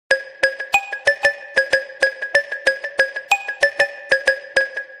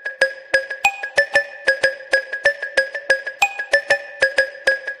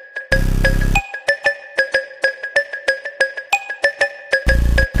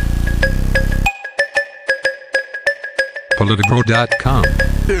SeattlePolitical.com.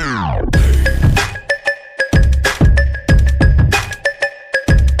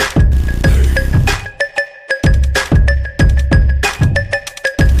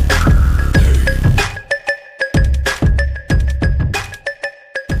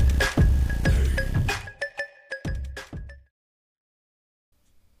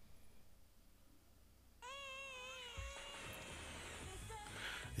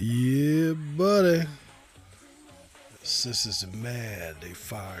 Yeah, buddy. Sisters are mad they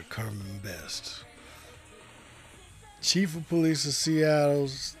fired Carmen Best. Chief of Police of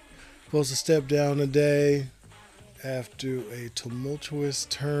Seattle's supposed to step down today after a tumultuous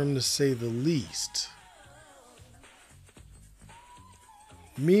term, to say the least.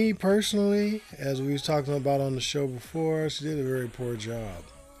 Me personally, as we was talking about on the show before, she did a very poor job.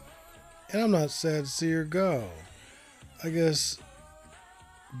 And I'm not sad to see her go. I guess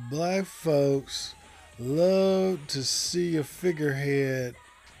black folks love to see a figurehead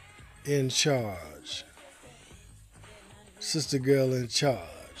in charge. Sister girl in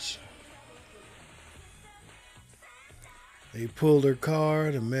charge. They pulled her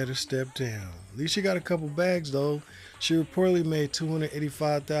card and made her step down. At least she got a couple bags though. She reportedly made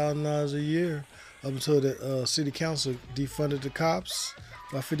 $285,000 a year up until the city council defunded the cops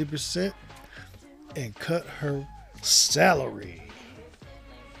by 50% and cut her salary.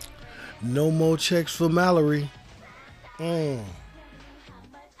 No more checks for Mallory. I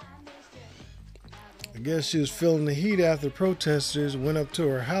guess she was feeling the heat after protesters went up to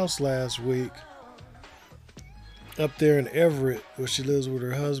her house last week. Up there in Everett, where she lives with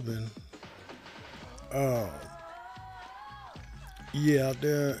her husband. Yeah, out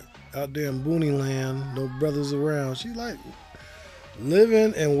there in Booney Land, no brothers around. She like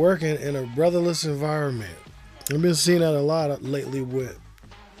living and working in a brotherless environment. I've been seeing that a lot lately with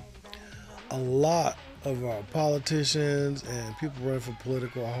a lot of our politicians and people running for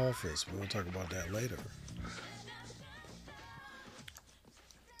political office. We'll talk about that later.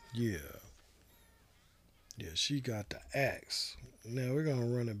 Yeah, she got the axe. Now we're gonna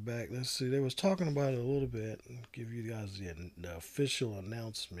run it back. Let's see. They was talking about it a little bit. And give you guys the official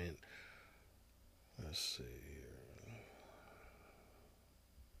announcement. Let's see here.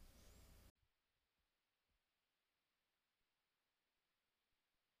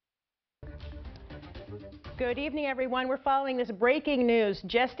 Good evening, everyone. We're following this breaking news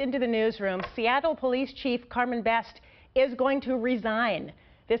just into the newsroom. Seattle Police Chief Carmen Best is going to resign.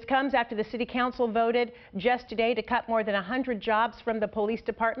 This comes after the City Council voted just today to cut more than 100 jobs from the police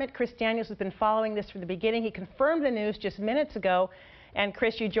department. Chris Daniels has been following this from the beginning. He confirmed the news just minutes ago. And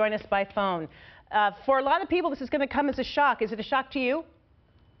Chris, you join us by phone. For a lot of people, this is going to come as a shock. Is it a shock to you?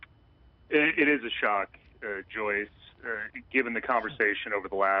 It is a shock, Joyce, given the conversation over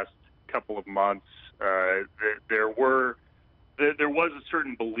the last couple of months. There was a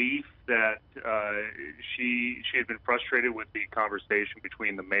certain belief that she had been frustrated with the conversation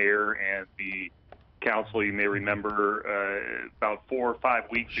between the mayor and the council. You may remember about 4 or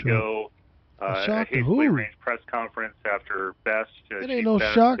 5 weeks ago, a hastily arranged press conference after Best. It ain't no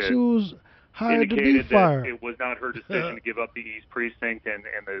shock. She was hired to be fired. It was not her decision to give up the East Precinct, and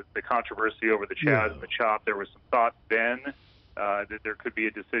the controversy over the Chaz and the Chop. There was some thought then that there could be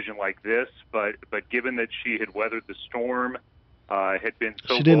a decision like this, but given that she had weathered the storm, had been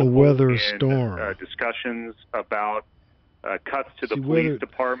so she didn't weather a in, storm. Discussions about cuts to the police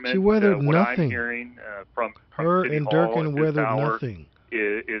department. She weathered what nothing. I'm hearing from her City and Hall Durkin at this weathered hour nothing.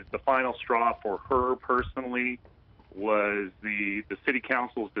 Is the final straw for her personally was the city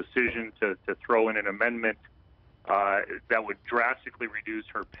council's decision to throw in an amendment that would drastically reduce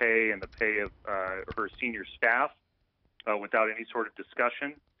her pay and the pay of her senior staff without any sort of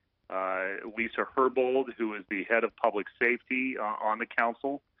discussion. Lisa Herbold, who is the head of public safety on the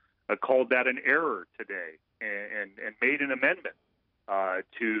council, called that an error today and made an amendment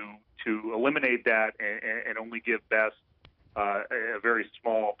to eliminate that and only give Best a very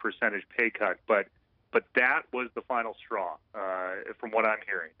small percentage pay cut. But that was the final straw, from what I'm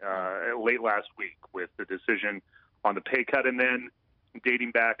hearing, late last week with the decision on the pay cut, and then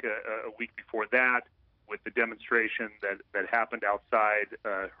dating back a week before that with the demonstration that happened outside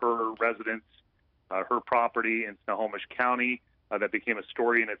her residence, her property in Snohomish County, that became a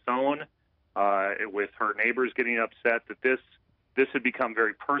story in its own, with her neighbors getting upset that this had become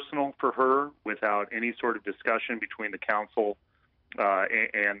very personal for her without any sort of discussion between the council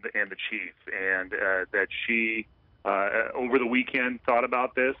and the chief, and that she over the weekend thought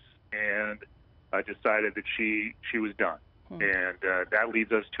about this and decided that she was done. And that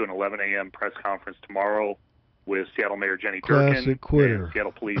leads us to an 11 a.m. press conference tomorrow with Seattle Mayor Jenny Durkin and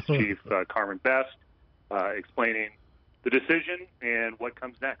Seattle Police Chief Carmen Best, explaining the decision and what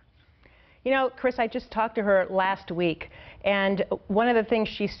comes next. You know, Chris, I just talked to her last week, and one of the things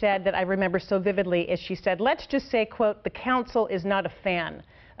she said that I remember so vividly is she said, let's just say, quote, the council is not a fan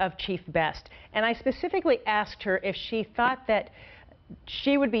of Chief Best. And I specifically asked her if she thought that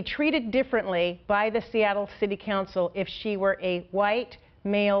she would be treated differently by the Seattle City Council if she were a white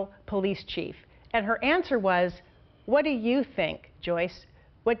male police chief. And her answer was, what do you think, Joyce?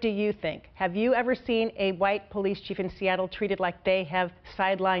 What do you think? Have you ever seen a white police chief in Seattle treated like they have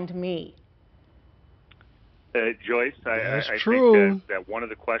sidelined me? Joyce, I true. think that one of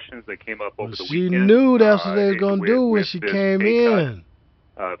the questions that came up over the she weekend. She knew that's what they was going to do when she came in.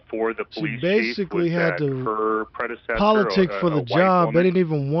 For the police she basically chief had to her predecessor, politic for the job. Woman, they didn't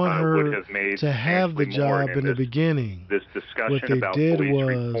even want her to have the job in the this, beginning. This discussion what they about did police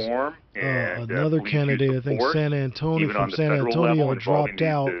was reform and, another candidate, I think San Antonio, from San Antonio, dropped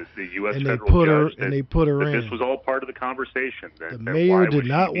out, and they put her in. This was all part of the conversation. The mayor did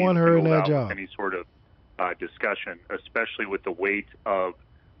not want her in that job. Any sort of discussion, especially with the weight of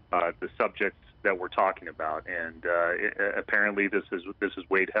the subjects that we're talking about, and apparently this is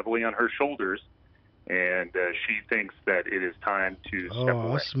weighed heavily on her shoulders, and she thinks that it is time to step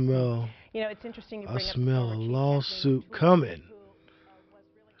away. I smell. You know, it's interesting. I smell a lawsuit coming.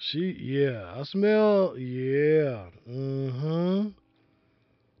 I smell. Yeah.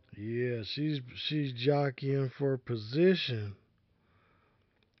 Yeah, she's jockeying for position,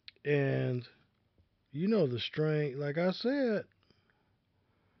 and you know the strength. Like I said,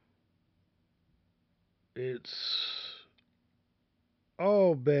 it's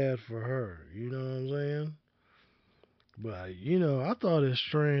all bad for her, you know what I'm saying? But, you know, I thought it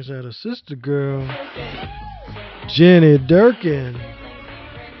strange that a sister girl, Jenny Durkin,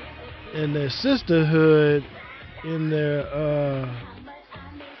 and their sisterhood and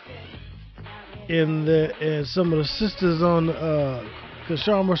some of the sisters on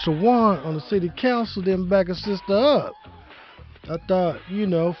Kashama Shawan on the city council didn't back a sister up. I thought, you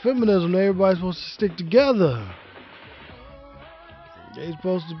know, feminism, everybody's supposed to stick together. They're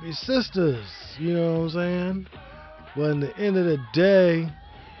supposed to be sisters, you know what I'm saying? But in the end of the day,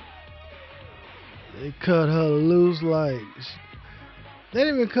 they cut her loose like... They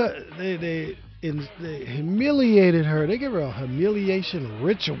didn't even cut... They humiliated her. They gave her a humiliation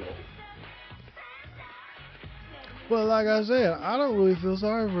ritual. But like I said, I don't really feel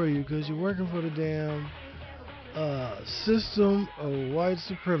sorry for you because you're working for the damn... system of white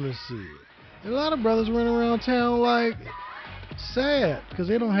supremacy. And a lot of brothers running around town like sad because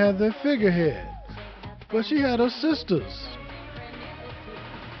they don't have their figurehead. But she had her sisters.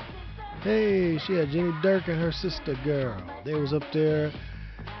 Hey, she had Jenny Durk and her sister girl. They was up there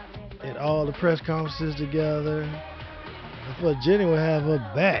at all the press conferences together. I thought Jenny would have her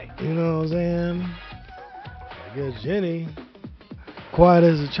back, you know what I'm saying? I guess Jenny, quiet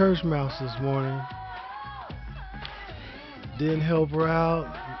as a church mouse this morning, didn't help her out,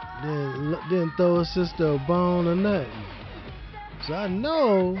 didn't throw her sister a bone or nothing. So I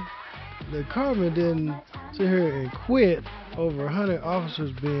know that Carmen didn't sit here and quit over 100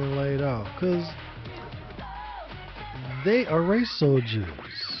 officers being laid off, because they are race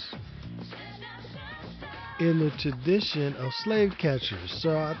soldiers in the tradition of slave catchers.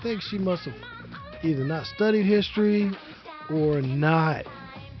 So I think she must have either not studied history or not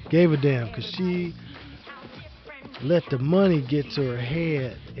gave a damn, because she let the money get to her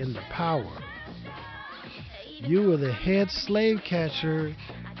head and the power. You were the head slave catcher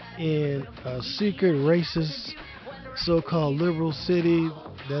in a secret racist so-called liberal city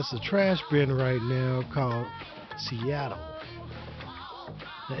that's a trash bin right now called Seattle.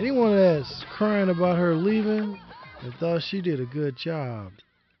 Now, anyone that's crying about her leaving and thought she did a good job,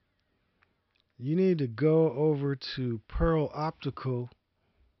 you need to go over to Pearl Optical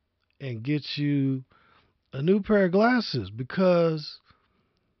and get you a new pair of glasses, because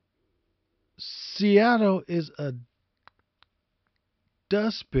Seattle is a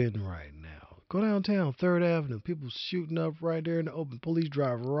dustbin right now. Go downtown, 3rd Avenue. People shooting up right there in the open. Police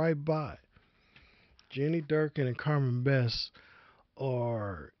drive right by. Jenny Durkin and Carmen Best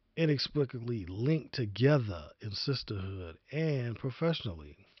are inexplicably linked together in sisterhood and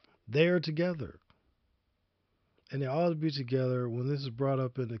professionally. They are together. And they ought to be together when this is brought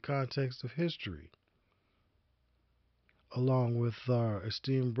up in the context of history, along with our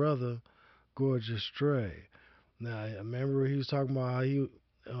esteemed brother, Gorgeous Stray. Now, I remember he was talking about how he,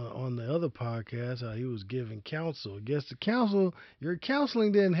 on the other podcast, how he was giving counsel. I guess the counsel, your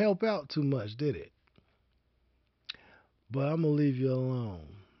counseling didn't help out too much, did it? But I'm going to leave you alone.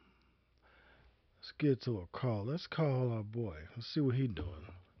 Let's get to a call. Let's call our boy. Let's see what he's doing.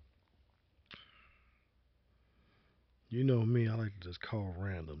 You know me, I like to just call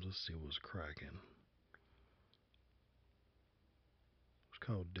randoms. Let's see what's cracking. It's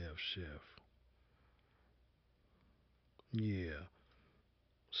called Deaf Chef. Yeah.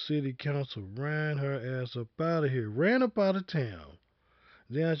 City council ran her ass up out of here. Ran up out of town.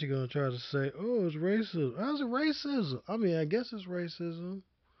 Then she gonna try to say, oh, it's racism. How's it racism? I mean, I guess it's racism.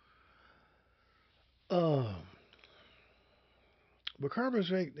 Um, but Carmen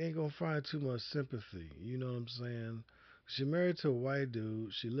Drake ain't gonna find too much sympathy. You know what I'm saying? She married to a white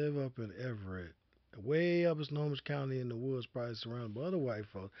dude. She live up in Everett, way up in Snohomish County in the woods, probably surrounded by other white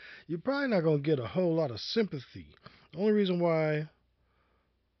folks. You're probably not gonna get a whole lot of sympathy. The only reason why,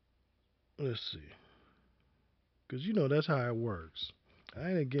 let's see, because you know that's how it works. I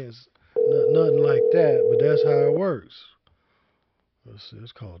ain't against nothing like that, but that's how it works. Let's see,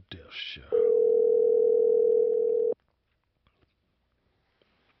 it's called Death Shot.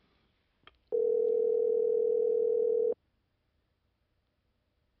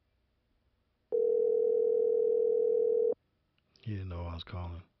 You didn't know I was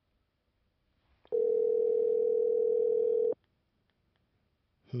calling.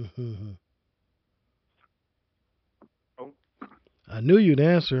 Oh. I knew you'd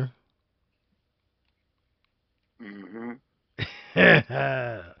answer. Mm-hmm.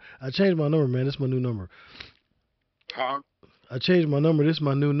 I changed my number, man. This is my new number. Huh? I changed my number. This is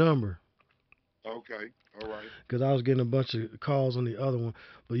my new number. Okay. All right. Because I was getting a bunch of calls on the other one.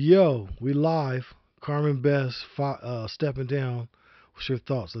 But yo, we live. Carmen Best stepping down. What's your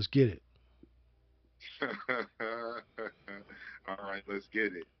thoughts? Let's get it. All right. Let's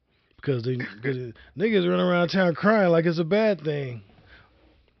get it. Because niggas run around town crying like it's a bad thing.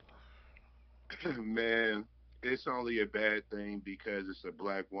 Man, it's only a bad thing because it's a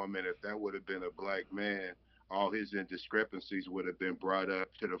black woman. If that would have been a black man, all his indiscrepancies would have been brought up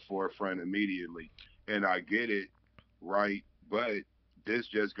to the forefront immediately. And I get it, right? But this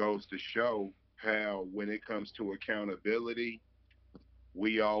just goes to show how, when it comes to accountability,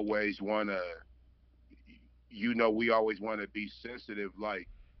 we always want to, we always want to be sensitive. Like,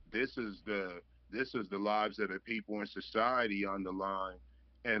 this is the lives of the people in society on the line,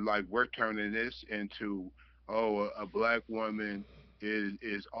 and like we're turning this into, oh, a black woman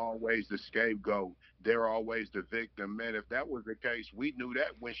is always the scapegoat. They're always the victim. Man, if that was the case, we knew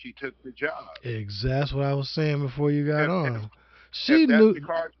that when she took the job. Exactly. That's what I was saying before you got If if, on. She if that's knew. the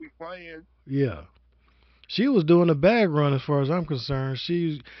cards we playing, Yeah. She was doing a bag run as far as I'm concerned.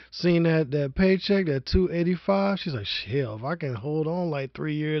 She seen that paycheck, that 285. She's like, hell, if I can hold on like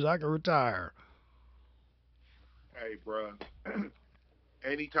 3 years, I can retire. hey, bruh,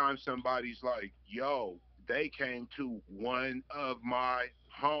 anytime somebody's like, yo, they came to one of my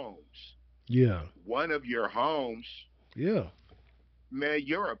homes, Yeah. one of your homes, Yeah. man,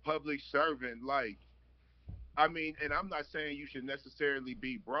 you're a public servant. Like, I mean, and I'm not saying you should necessarily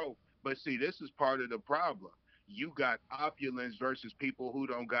be broke, but see, this is part of the problem. You got opulence versus people who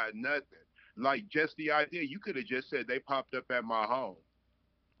don't got nothing. Like, just the idea, you could have just said they popped up at my home.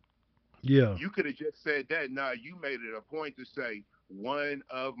 Yeah. You could have just said that. Nah, you made it a point to say one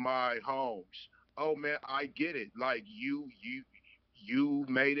of my homes. Oh man, I get it. Like, you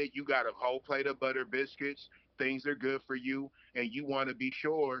made it. You got a whole plate of butter biscuits. Things are good for you, and you want to be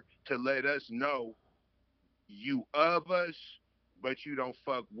sure to let us know you of us, but you don't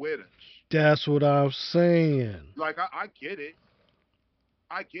fuck with us. That's what I'm saying. Like, I get it.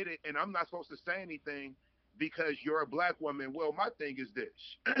 I get it, and I'm not supposed to say anything because you're a black woman. Well, my thing is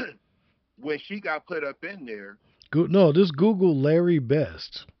this: when she got put up in there, No, just Google Larry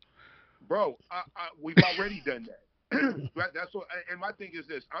Best. bro, we've already done that. That's what. And my thing is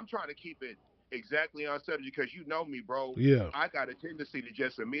this: I'm trying to keep it exactly on subject because you know me, bro. Yeah. I got a tendency to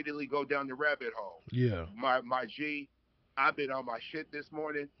just immediately go down the rabbit hole. Yeah. My G, I've been on my shit this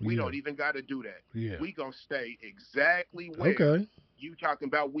morning. We Yeah. don't even got to do that. Yeah. We gonna stay exactly where Okay. you talking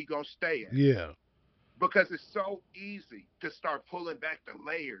about. We gonna stay at. Yeah. Because it's so easy to start pulling back the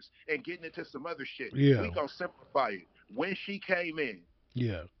layers and getting into some other shit. Yeah. We gonna simplify it. When she came in,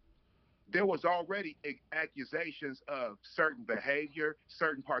 Yeah. there was already accusations of certain behavior,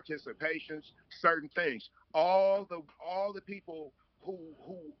 certain participations, certain things. All the people who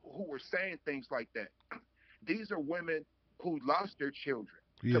were saying things like that. These are women who lost their children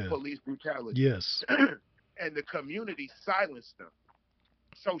to Yeah. police brutality. Yes. And the community silenced them.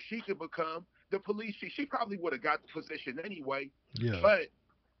 So she could become the police chief. She probably would have got the position anyway. Yeah. But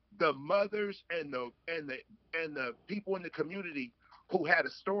the mothers and the people in the community who had a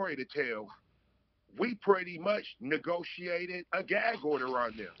story to tell, we pretty much negotiated a gag order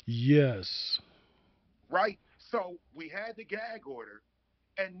on them. Yes. Right? So we had the gag order,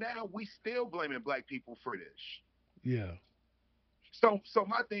 and now we still blaming black people for this. Yeah. So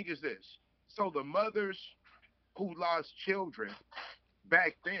my thing is this. So the mothers who lost children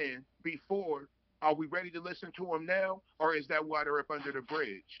back then, before, are we ready to listen to them now, or is that water up under the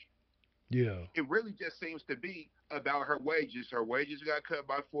bridge? Yeah. It really just seems to be about her wages. Her wages got cut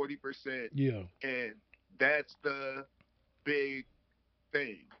by 40%, Yeah. and that's the big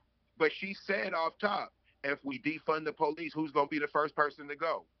thing. But she said off top, if we defund the police, who's going to be the first person to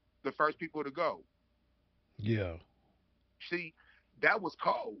go? The first people to go. Yeah. See, that was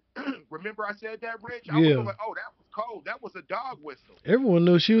cold. Remember I said that, Rich? I was Yeah. like, oh, that was cold. That was a dog whistle. Everyone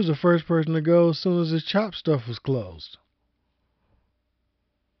knew she was the first person to go as soon as the chop stuff was closed.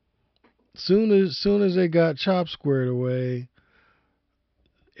 Soon as they got chop squared away,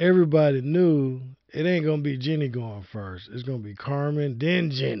 everybody knew it ain't gonna be Jenny going first. It's gonna be Carmen, then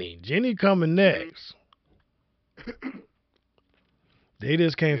Jenny. Jenny coming next. They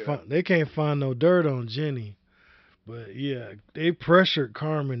just Yeah. can't find no dirt on Jenny. But yeah, they pressured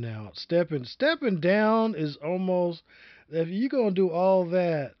Carmen out. Stepping down is almost, if you gonna do all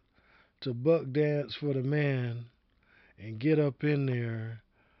that to buck dance for the man and get up in there,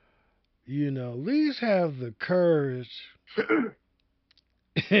 at least have the courage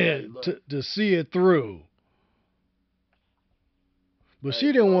Hey, look. to see it through. But she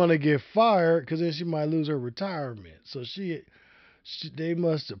Hey, didn't want so to get fired because then she might lose her retirement. So they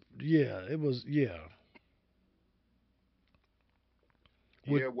must have, yeah, it was, yeah.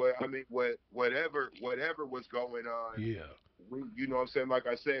 With, yeah, well, I mean, whatever was going on, yeah, you know what I'm saying? Like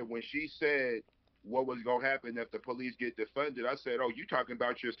I said, when she said what was gonna happen if the police get defunded, I said, oh, you talking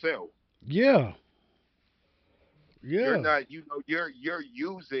about yourself. yeah, You're yeah, not, you're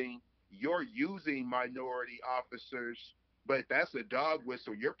using minority officers, but that's a dog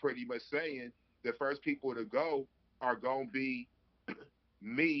whistle. You're pretty much saying the first people to go are gonna be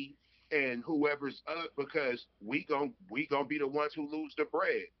me and whoever's up, because we gonna be the ones who lose the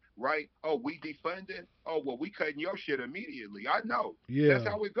bread, right? Oh, we defunding. Oh, well, we cutting your shit immediately. I know that's yeah,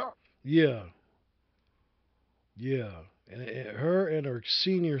 how it goes. yeah, yeah. And her and her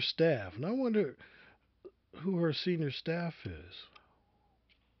senior staff. And I wonder who her senior staff is.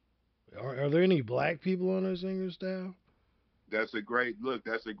 Are there any black people on her senior staff? That's a great look.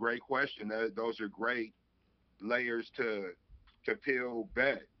 That's a great question. Those are great layers to peel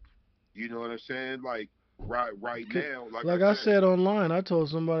back. You know what I'm saying? Like right 'Cause now, like I like I said, said online, I told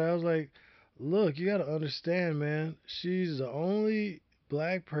somebody, I was like, look, you got to understand, man. She's the only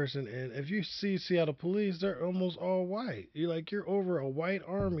black person, and if you see Seattle police, they're almost all white. You're over a white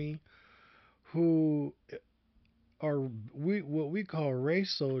army who are what we call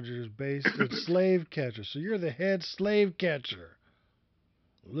race soldiers based in slave catchers. So you're the head slave catcher.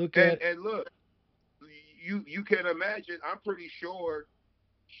 Look at and look, you can imagine. I'm pretty sure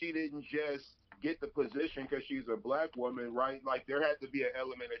she didn't just get the position because she's a black woman, right? Like there had to be an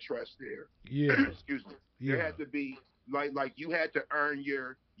element of trust there. yeah, Excuse me. There yeah, had to be like you had to earn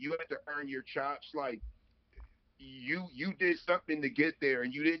your chops. Like you did something to get there,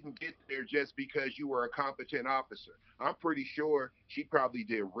 and you didn't get there just because you were a competent officer. I'm pretty sure she probably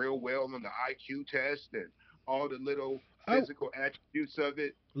did real well on the IQ test and all the little I physical attributes of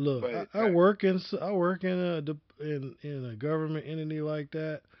it. look. But I work in a government entity like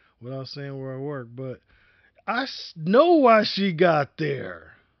that without saying where I work, but know why she got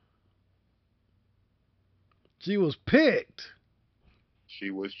there. She was picked.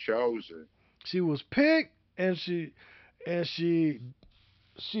 she was chosen. She was picked, and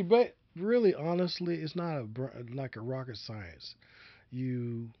really honestly, it's not like a rocket science.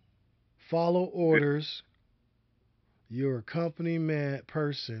 You follow orders. You're a company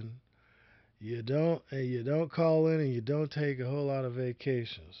person. You don't call in, and you don't take a whole lot of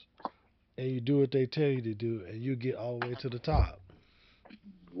vacations, and you do what they tell you to do, and you get all the way to the top.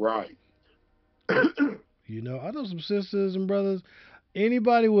 Right. I know some sisters and brothers.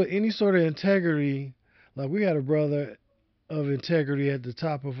 Anybody with any sort of integrity, like we had a brother of integrity at the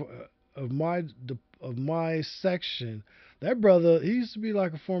top of of my section. That brother, he used to be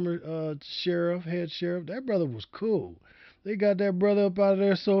like a former head sheriff. That brother was cool. They got that brother up out of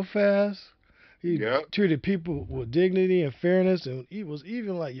there so fast. He Yep. treated people with dignity and fairness, and he was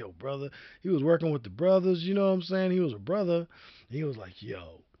even like, yo, brother. He was working with the brothers, you know what I'm saying? He was a brother. And he was like,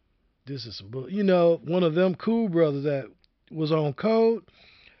 yo, this is some bull. One of them cool brothers that was on code.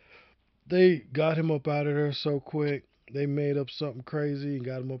 They got him up out of there so quick. They made up something crazy and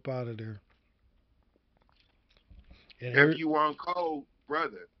got him up out of there. And If you on code,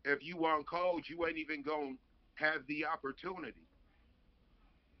 brother, if you on code, you ain't even gonna have the opportunity.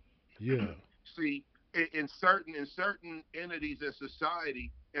 yeah, See, in certain entities in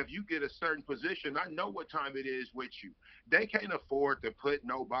society, if you get a certain position, I know what time it is with you. They can't afford to put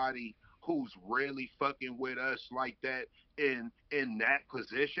nobody who's really fucking with us like that in that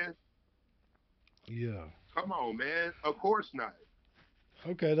position. Yeah. Come on, man. Of course not.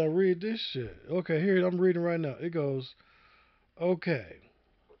 Okay, now read this shit. Okay, here I'm reading right now. It goes, okay.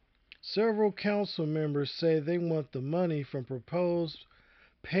 Several council members say they want the money from proposed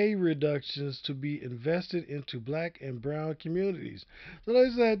pay reductions to be invested into black and brown communities. So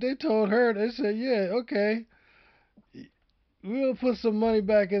they told her, they said, yeah, okay, we'll put some money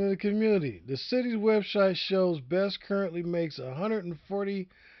back into the community. The city's website shows Best currently makes $140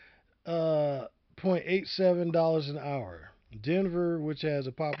 $0.87 an hour. Denver, which has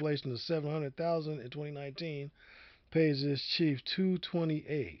a population of 700,000 in 2019, pays its chief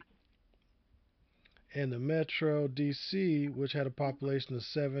 228, and the Metro DC, which had a population of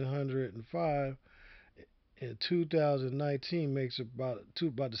 705 in 2019, makes about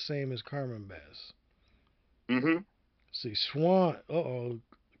the same as Carmen Bass. Mm-hmm. See, Swan,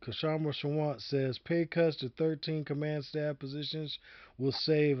 Kashama Sawant says pay cuts to 13 command staff positions will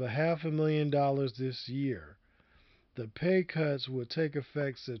save $500,000 this year. The pay cuts will take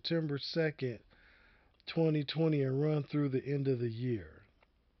effect September 2nd, 2020, and run through the end of the year.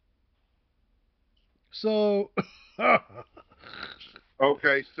 So,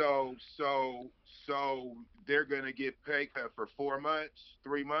 Okay, so they're gonna get pay cut for 4 months,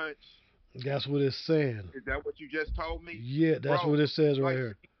 3 months. that's what it's saying. Is that what you just told me, Yeah, that's bro? what it says right Like,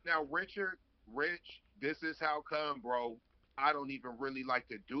 here. see, now, Richard, Rich, this is how come, bro. I don't even really like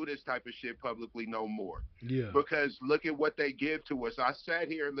to do this type of shit publicly no more. Yeah, Because look at what they give to us. I sat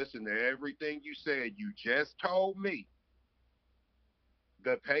here and listened to everything you said. You just told me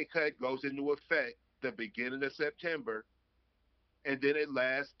the pay cut goes into effect the beginning of September, and then it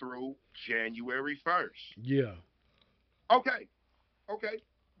lasts through January 1st. yeah, Okay, okay.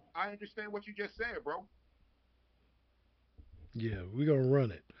 I understand what you just said, bro. yeah. We're gonna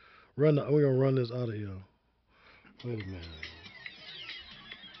run it. We're gonna run this out of here. Wait a minute.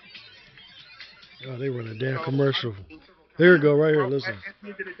 Oh, they run a damn So commercial. mean, Here we go, right here. bro, Listen, at the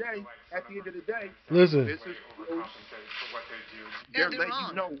end of the day, at the end of the day, listen, this is Yeah, they're they're letting you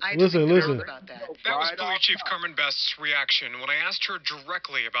wrong. know. I do listen, think they're listen. wrong about that. That was Right Police off Chief top. Carmen Best's reaction when I asked her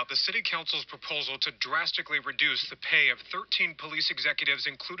directly about the City Council's proposal to drastically reduce the pay of 13 police executives,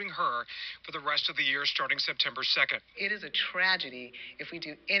 including her, for the rest of the year starting September 2nd. It is a tragedy if we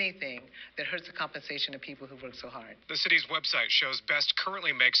do anything that hurts the compensation of people who work so hard. The city's website shows Best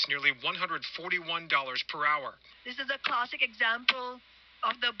currently makes nearly $141 per hour. This is a classic example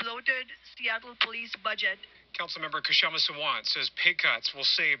of the bloated Seattle police budget. Councilmember Kashama Sawant says pay cuts will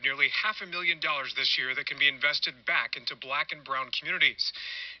save nearly $500,000 this year that can be invested back into black and brown communities.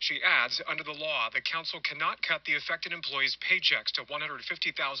 She adds, under the law, the council cannot cut the affected employees' paychecks to $150,000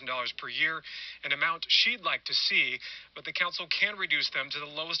 per year, an amount she'd like to see, but the council can reduce them to the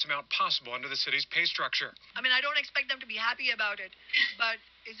lowest amount possible under the city's pay structure. I mean, I don't expect them to be happy about it, but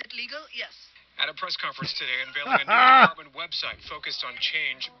is it legal? Yes. At a press conference today unveiling a new department website focused on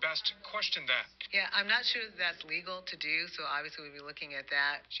change, Best questioned that. Yeah, I'm not sure that's legal to do, so obviously we'll be looking at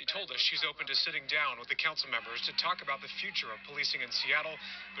that. She told us she's open to sitting down with the council members to talk about the future of policing in Seattle,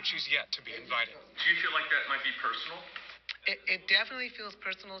 but she's yet to be invited. Do you feel like that might be personal? It definitely feels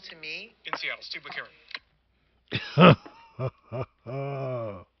personal to me. In Seattle, Steve McCarran.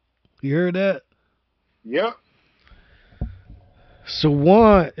 You heard that? Yep.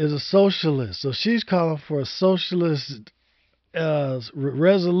 Sawant is a socialist, so she's calling for a socialist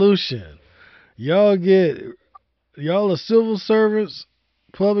resolution. Y'all are civil servants,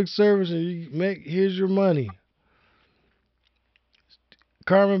 public servants, and here's your money.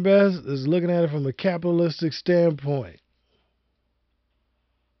 Carmen Bass is looking at it from a capitalistic standpoint.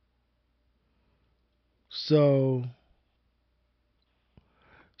 So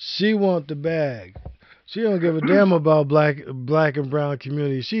she want the bag. She don't give a damn about black and brown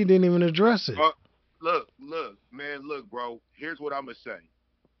community. She didn't even address it. Look, man, look, bro. Here's what I'm gonna say.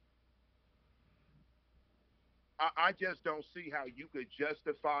 I just don't see how you could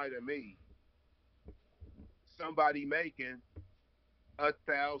justify to me somebody making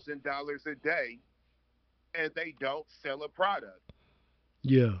 $1,000 a day and they don't sell a product.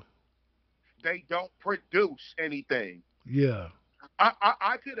 Yeah. They don't produce anything. Yeah.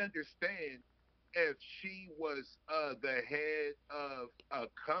 I could understand if she was the head of a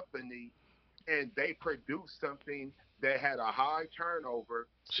company and they produced something that had a high turnover.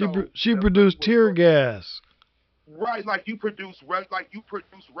 She produced tear gas. Right, like you produce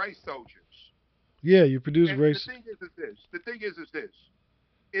race soldiers. Yeah, you produce and race. The thing is this.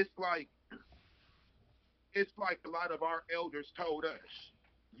 It's like it's like a lot of our elders told us,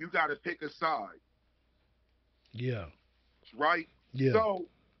 you got to pick a side, Yeah. right? Yeah. So,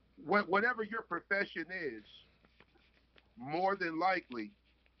 whatever your profession is, more than likely,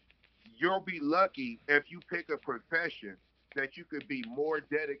 you'll be lucky if you pick a profession that you could be more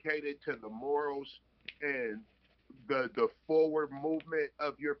dedicated to the morals and the forward movement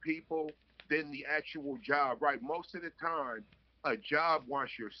of your people than the actual job, right? Most of the time, a job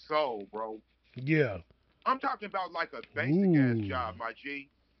wants your soul, bro. Yeah. I'm talking about like a basic ass Ooh. job, my G.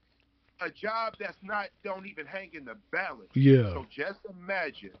 A job that's not don't even hang in the balance. Yeah. So just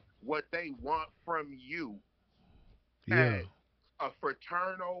imagine what they want from you Yeah. at a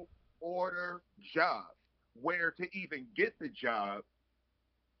fraternal order job, where to even get the job,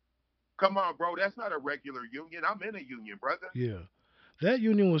 come on, bro, that's not a regular union. I'm in a union, brother. Yeah. That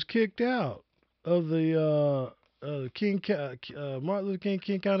union was kicked out of the Martin Luther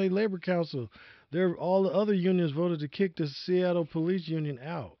King County Labor Council. There, all the other unions voted to kick the Seattle Police Union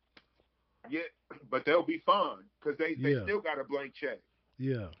out. Yeah, but they'll be fine because they Yeah. still got a blank check.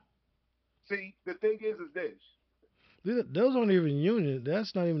 Yeah. See, the thing is this. Those aren't even union.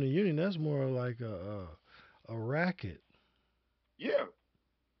 That's not even a union. That's more like a racket, Yeah.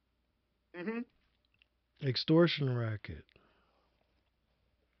 Hmm. extortion racket,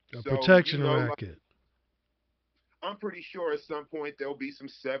 a So, protection like, racket. I'm pretty sure at some point there'll be some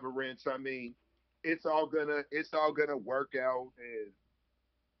severance. I mean, it's all gonna work out and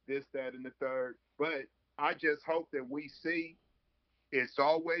this, that, and the third. But I just hope that we see it's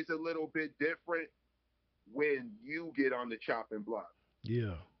always a little bit different when you get on the chopping block.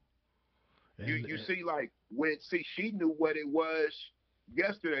 Yeah. You And you see, like when see she knew what it was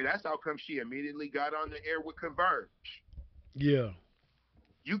yesterday. That's how come she immediately got on the air with Converge. yeah,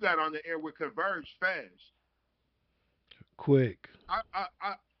 You got on the air with Converge fast. quick.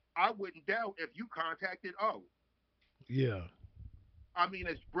 I wouldn't doubt if you contacted O. Yeah. I mean,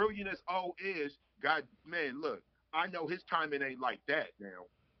 as brilliant as O is, God, man, look, I know his timing ain't like that now.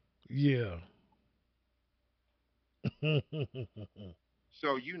 Yeah.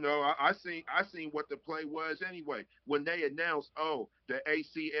 So I seen what the play was anyway. When they announced, oh, the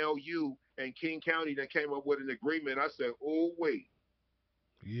ACLU and King County that came up with an agreement, I said, oh wait,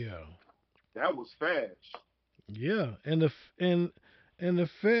 yeah. that was fast. Yeah. And the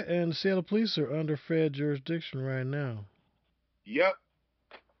Fed and Seattle Police are under Fed jurisdiction right now. Yep.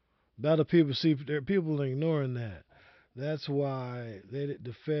 A lot of people see there people ignoring that. That's why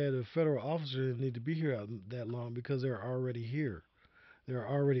the federal officers need to be here that long because they're already here. They're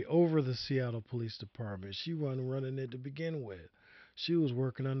already over the Seattle Police Department. She wasn't running it to begin with. She was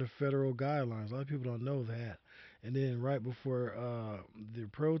working under federal guidelines. A lot of people don't know that. And then right before the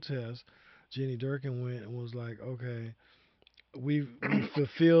protest, Jenny Durkin went and was like, "Okay, we've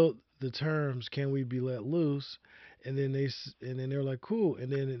fulfilled the terms. Can we be let loose?" And then they're like, "Cool."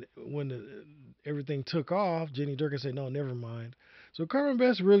 And then when everything took off, Jenny Durkin said, "No, never mind." So Carmen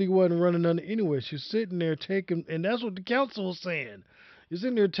Best really wasn't running under anyway. She's sitting there taking, and that's what the council was saying. You're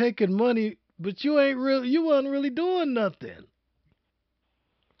sitting there taking money, but you wasn't really doing nothing.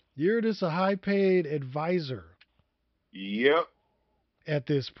 You're just a high paid advisor Yep. at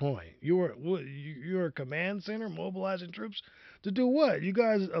this point. You're a command center mobilizing troops to do what? You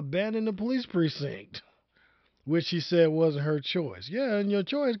guys abandoned the police precinct, which she said wasn't her choice. Yeah, and your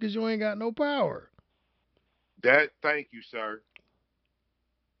choice because you ain't got no power. Thank you, sir.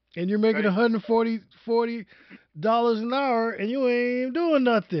 And you're making Thank you. $140 an hour, and you ain't doing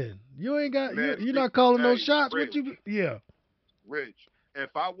nothing. You ain't got Man, you're not calling no hey, shots. What Rich, you? Yeah, Rich. If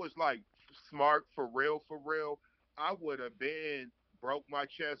I was like smart for real, I would have been broke my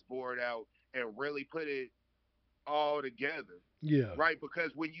chessboard out and really put it all together, yeah, right?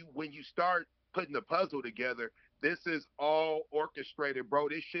 Because when you start putting the puzzle together, this is all orchestrated, bro.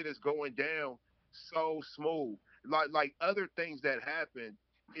 This shit is going down so smooth. Like other things that happen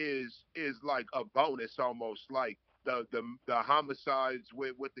is like a bonus almost. Like the homicides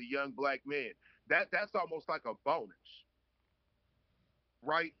with the young black men. That's almost like a bonus,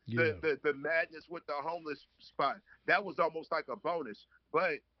 right? yeah, The madness with the homeless spot. That was almost like a bonus.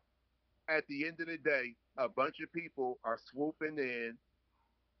 But at the end of the day, a bunch of people are swooping in,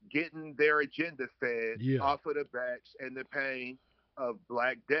 getting their agenda fed yeah, off of the backs and the pain of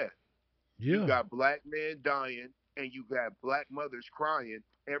black death. You yeah, got black men dying and you got black mothers crying.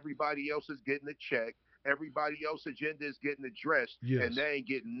 Everybody else is getting a check. Everybody else's agenda is getting addressed and yes, they ain't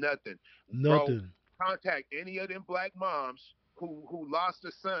getting nothing. Bro, nothing, contact any of them black moms who lost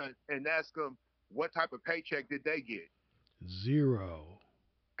a son and ask them what type of paycheck did they get. zero.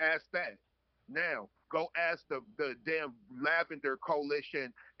 Ask that. Now go ask the damn Lavender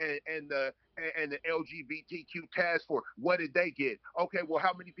Coalition and and the LGBTQ task force, what did they get? Okay, well,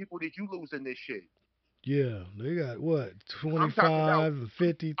 how many people did you lose in this shit? Yeah, they got what, I'm talking about 25 and I'm talking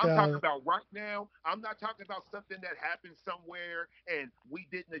 50,000. about right now. I'm not talking about something that happened somewhere and we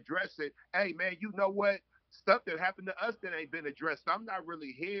didn't address it. Hey man, you know what? Stuff that happened to us that ain't been addressed. I'm not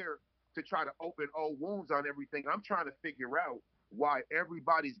really here to try to open old wounds on everything. I'm trying to figure out why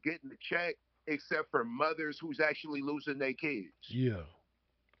everybody's getting a check except for mothers who's actually losing their kids. Yeah,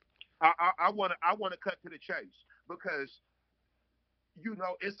 I wanna cut to the chase because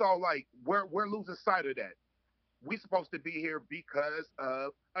it's all like we're losing sight of that. We supposed to be here because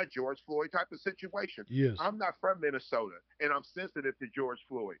of a George Floyd type of situation. yes, I'm not from Minnesota and I'm sensitive to George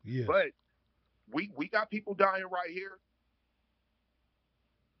Floyd, yes, but we got people dying right here.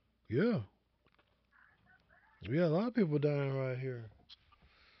 yeah. We got a lot of people dying right here.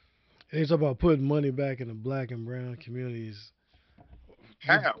 And it's about putting money back in the black and brown communities.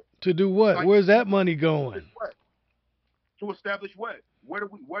 To, How? to do what? Like Where's that money going? what? To establish what? What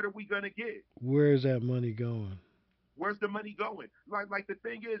are we gonna get? Where's that money going? Where's the money going? Like the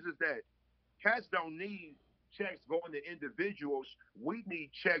thing is that cats don't need checks going to individuals. We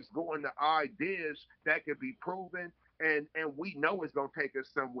need checks going to ideas that can be proven and we know it's gonna take us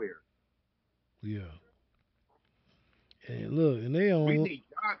somewhere. Yeah. And look, and they We on. need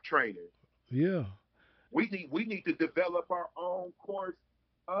job training. Yeah, We need to develop our own course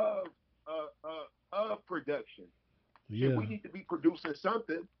of of production. Shit, yeah, we need to be producing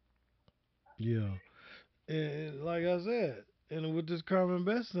something. yeah. And like I said, and with this Carmen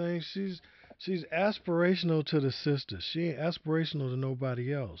Best thing, she's aspirational to the sisters. She ain't aspirational to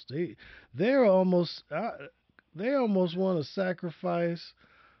nobody else. They're almost they almost want to sacrifice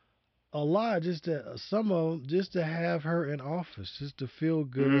a lot just to some of them just to have her in office, just to feel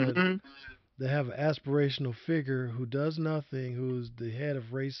good, Hmm. to have an aspirational figure who does nothing, who's the head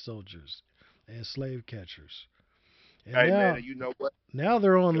of race soldiers and slave catchers. And Hey man, now and you know what? now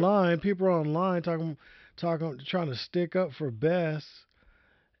they're online. People are online talking, trying to stick up for Bess,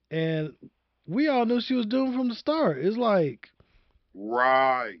 and we all knew she was doomed from the start. It's like,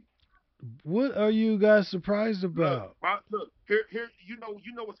 Right. what are you guys surprised Look, about? look. Here. You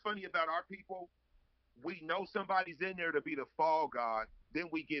know what's funny about our people? We know somebody's in there to be the fall guy. Then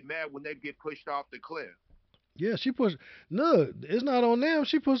we get mad when they get pushed off the cliff. Yeah, she pushed. Look, it's not on them.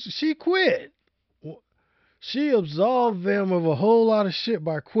 She quit. She absolved them of a whole lot of shit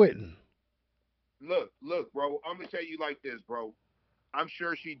by quitting. Look, bro. I'm gonna tell you like this, bro. I'm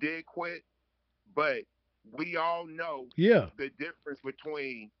sure she did quit, but we all know Yeah, the difference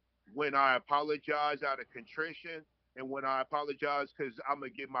between when I apologize out of contrition and when I apologize because I'm gonna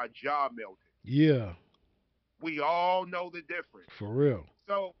get my job melted. yeah, We all know the difference. for real.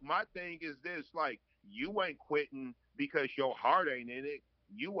 So my thing is this: like, you ain't quitting because your heart ain't in it.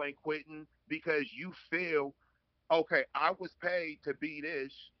 You ain't quitting because you feel okay. I was paid to be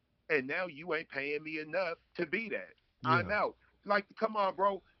this, and now you ain't paying me enough to be that. I'm Yeah, out. Like, come on,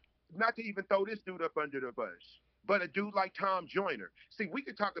 bro. Not to even throw this dude up under the bus, but a dude like Tom Joyner. See, we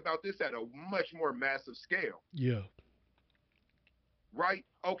could talk about this at a much more massive scale, yeah, right?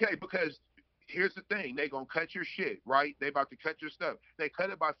 Okay, because here's the thing: they gonna cut your shit, right? They about to cut your stuff. They cut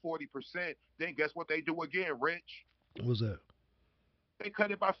it by 40%. Then guess what they do again, Rich? what's that? They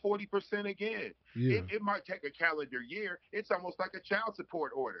cut it by 40% again. Yeah, It might take a calendar year. It's almost like a child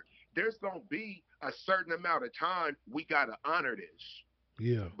support order. There's going to be a certain amount of time we got to honor this.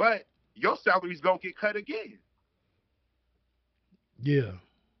 yeah, But your salary's going to get cut again. yeah,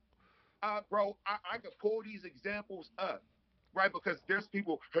 Bro, I could pull these examples up, right? Because there's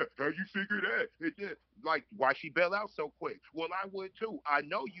people, how you figure that? Like, why she bail out so quick? Well, I would too. I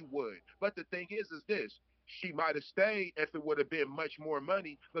know you would. But the thing is this. She might have stayed if it would have been much more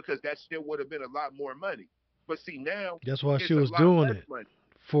money because that still would have been a lot more money. But see, now that's why she it's a was lot doing less it money.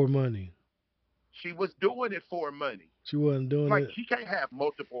 for money. She was doing it for money. She wasn't doing Like, it. she can't have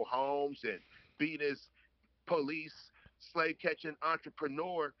multiple homes and be this police slave catching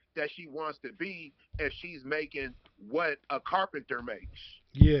entrepreneur that she wants to be if she's making what a carpenter makes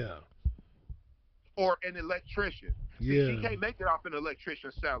Yeah, or an electrician. See, she yeah, can't make it off an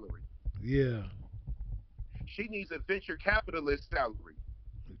electrician's salary. yeah, She needs a venture capitalist salary.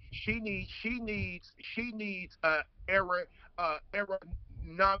 She needs a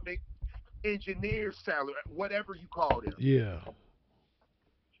aeronomic engineer salary, whatever you call them. yeah.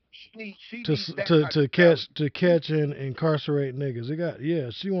 She needs that To type of salary. catch and incarcerate niggas. It got, yeah.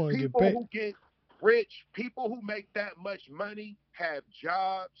 She want to get People paid. who get rich, people who make that much money have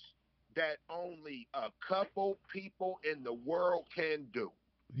jobs that only a couple people in the world can do.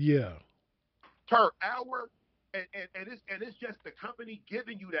 Yeah, Per hour, and it's just the company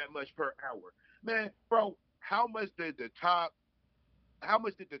giving you that much per hour. Man, bro, how much did the top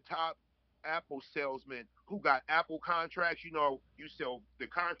Apple salesman who got Apple contracts, you sell the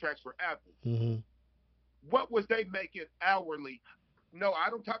contracts for Apple. Mm-hmm. What was they making hourly? No, I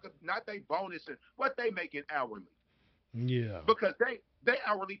don't talk not they bonusing. What they making hourly? Yeah. Because they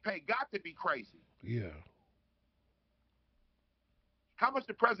hourly pay got to be crazy. Yeah. How much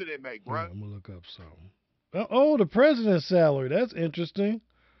the president make, Yeah, bruh? I'm gonna look up something. Oh, the president's salary. That's interesting.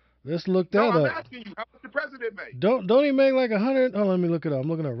 Let's look No, that I'm up. asking you, how much the president make? Don't he make like 100? Oh, let me look it up. I'm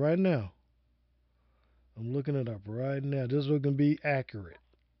looking it up right now. I'm looking it up right now. This is gonna be accurate.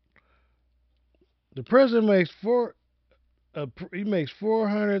 The president makes he makes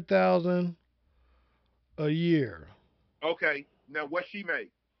 400,000 a year. Okay, now what she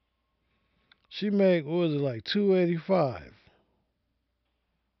make? She make, what was it, like 285?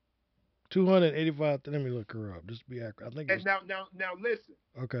 285. Let me look her up. Just to be accurate. I think And it's now listen.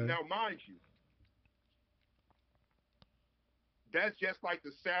 okay. Now mind you, that's just like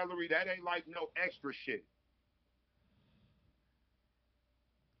the salary. That ain't like no extra shit.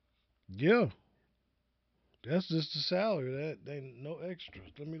 Yeah. That's just the salary. That ain't no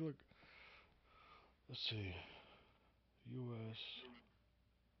extras. Let me look. Let's see. U.S.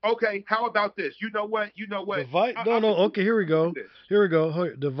 Okay, how about this? You know what? The vice. No. Okay, here we go. Here we go.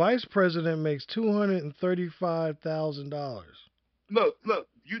 The vice president makes $235,000. Look.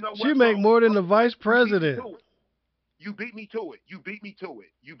 You know what? She make more than the vice You beat me president. to it. You beat me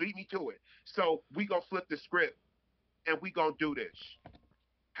to it. So we gonna flip the script and we gonna do this.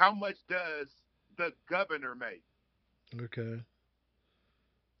 How much does the governor make? Okay.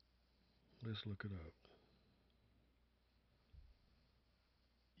 Let's look it up.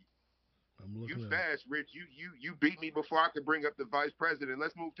 I'm looking You at fast, Rich. You beat me before I could bring up the vice president.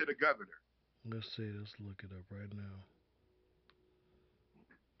 Let's move to the governor. Let's see. Let's look it up right now.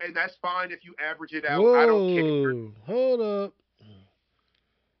 And that's fine if you average it out. Whoa, I don't care. hold up.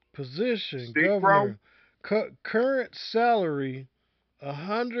 Position, See, governor. Current salary,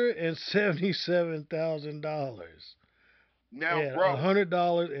 $177,000. Now, And bro.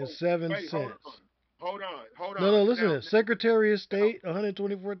 $100.07. Hold on. No, listen now, to this. Secretary of State,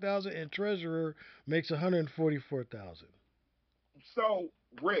 $124,000, and treasurer makes $144,000. So,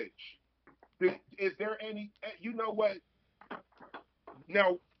 Rich, is there any? You know what?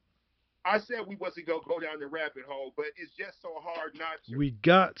 Now, I said we wasn't gonna go down the rabbit hole, but it's just so hard not to. We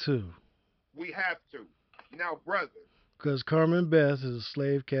got to. We have to. Now, brother. Because Carmen Beth is a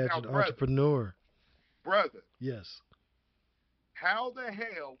slave catching entrepreneur. Brother. Yes. How the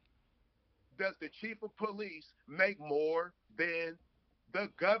hell does the chief of police make more than the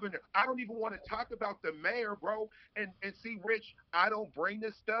governor? I don't even want to talk about the mayor, bro. And see, Rich, I don't bring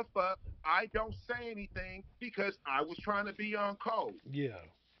this stuff up. I don't say anything because I was trying to be on code. Yeah.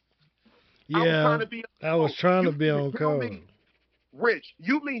 I was trying to be on code. Rich,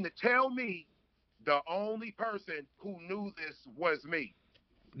 you mean to tell me the only person who knew this was me?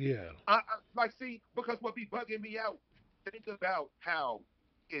 Yeah. See, because what be bugging me out, think about how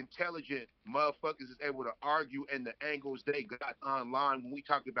intelligent motherfuckers is able to argue and the angles they got online when we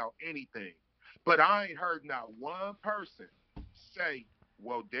talk about anything. But I ain't heard not one person say,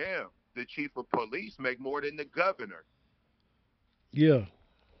 well, damn, the chief of police make more than the governor. Yeah.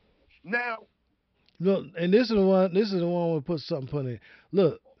 Now, look, and this is the one we put something in.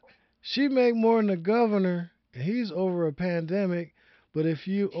 Look, she make more than the governor, and he's over a pandemic. But if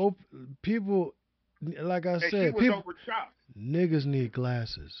you people, like I said, niggas need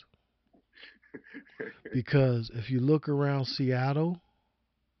glasses. Because if you look around Seattle,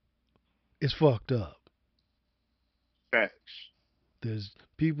 it's fucked up. Facts. There's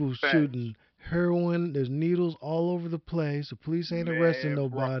people shooting heroin. There's needles all over the place. The police ain't arresting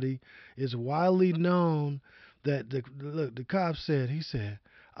nobody. It's widely known that the cop said,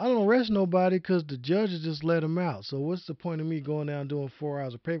 I don't arrest nobody because the judges just let them out. So what's the point of me going down doing 4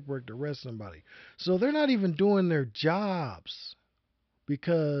 hours of paperwork to arrest somebody? So they're not even doing their jobs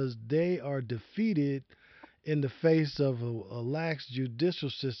because they are defeated in the face of a lax judicial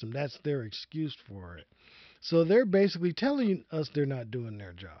system. That's their excuse for it. So they're basically telling us they're not doing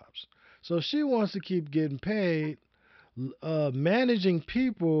their jobs. So she wants to keep getting paid, managing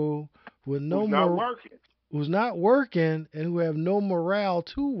people with who's not working and who have no morale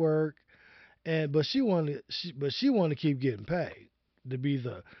to work, but she want to keep getting paid to be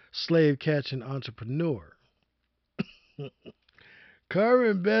the slave catching entrepreneur.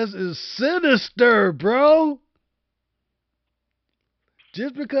 Carmen Best is sinister, bro.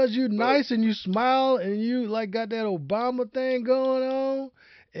 Just because you nice and you smile and you like got that Obama thing going on,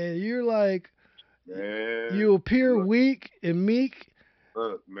 and you're like, Man, You appear look, weak and meek.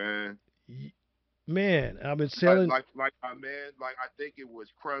 look, man. Man, I've been Like, selling. like my man, like I think it was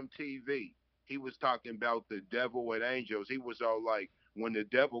Crumb TV. He was talking about the devil and angels. He was all like, when the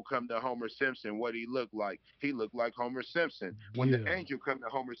devil come to Homer Simpson, what he looked like? He looked like Homer Simpson. When the Yeah. angel come to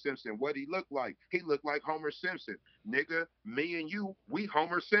Homer Simpson, what he looked like? He looked like Homer Simpson. Nigga, me and you, we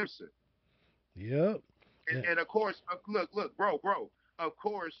Homer Simpson. Yep. And of course, look, bro. Of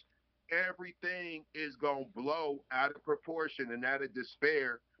course, everything is gonna blow out of proportion and out of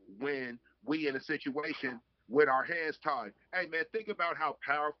despair when we in a situation with our hands tied. Hey man, think about how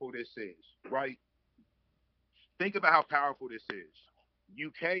powerful this is, right? Think about how powerful this is. You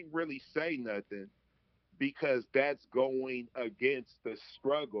can't really say nothing because that's going against the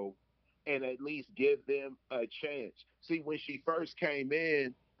struggle and at least give them a chance. See, when she first came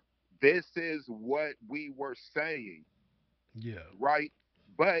in, this is what we were saying, Yeah. right?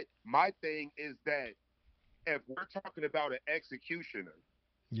 But my thing is that if we're talking about an executioner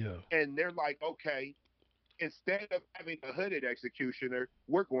Yeah. and they're like, okay, instead of having a hooded executioner,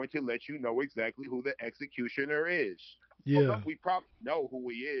 we're going to let you know exactly who the executioner is. Yeah. Although we probably know who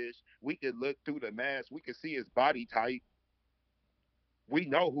he is, we could look through the mask, we can see his body type. We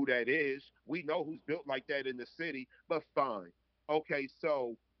know who that is. We know who's built like that in the city, but fine. Okay,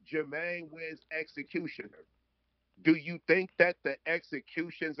 so Jermaine wins executioner. Do you think that the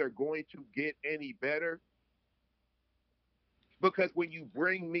executions are going to get any better? Because when you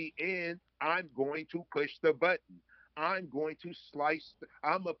bring me in, I'm going to push the button. I'm going to slice,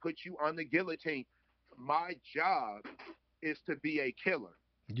 I'm going to put you on the guillotine. My job is to be a killer,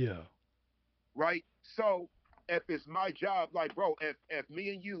 Yeah. right? So if it's my job, like, bro, if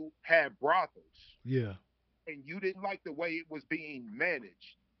me and you had brothels Yeah. and you didn't like the way it was being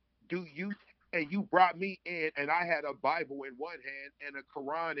managed, do you, and you brought me in and I had a Bible in one hand and a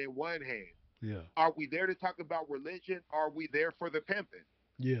Quran in one hand, Yeah. are we there to talk about religion? Are we there for the pimping?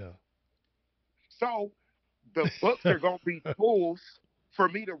 Yeah. So the books are going to be tools for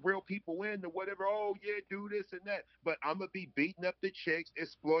me to reel people in to whatever, oh, yeah, do this and that. But I'm going to be beating up the chicks,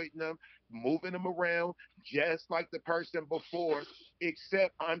 exploiting them, moving them around just like the person before,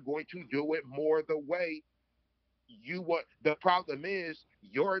 except I'm going to do it more the way you want. The problem is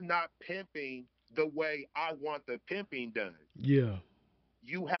you're not pimping the way I want the pimping done. Yeah.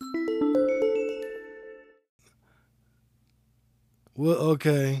 You have. Well,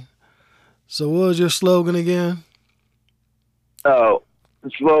 okay. So what was your slogan again? Oh, the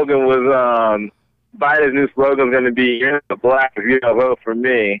slogan was Biden's new slogan is going to be, "You're not black if you don't vote for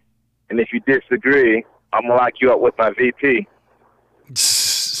me, and if you disagree, I'm gonna lock you up with my VP."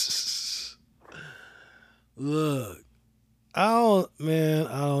 Look, I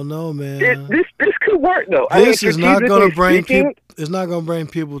don't know, man. This could work though. This is not going to bring speaking, people. It's not going to bring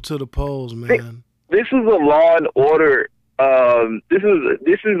people to the polls, man. This is a law and order. This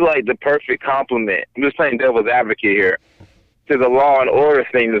is like the perfect compliment. I'm just playing devil's advocate here to the law and order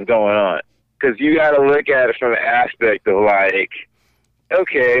thing that's going on, because you got to look at it from the aspect of like,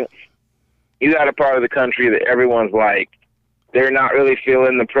 okay, you got a part of the country that everyone's like, they're not really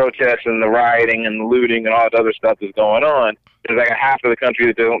feeling the protests and the rioting and the looting and all the other stuff that's going on. There's like a half of the country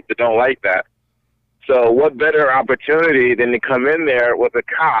that don't like that. So what better opportunity than to come in there with a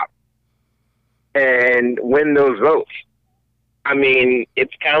cop and win those votes? I mean,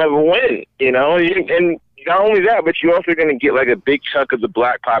 it's kind of a win, you know? And not only that, but you're also going to get like a big chunk of the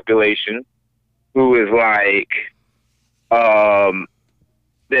black population who is like,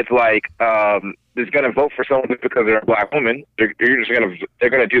 that's going to vote for someone just because they're a black woman. They're going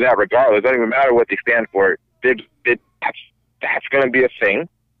to do that regardless. It doesn't even matter what they stand for. That's going to be a thing.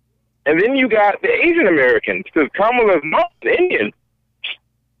 And then you got the Asian Americans, because Kamala's not Indian.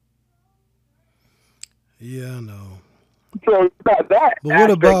 Yeah, I know. So you got that But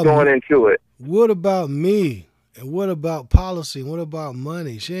what about going into it. What about me? And what about policy? And what about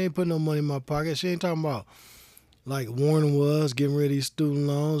money? She ain't putting no money in my pocket. She ain't talking about like Warren was getting rid of these student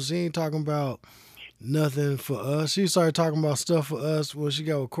loans. She ain't talking about nothing for us. She started talking about stuff for us when she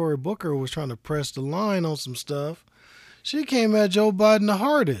got with Cory Booker, was trying to press the line on some stuff. She came at Joe Biden the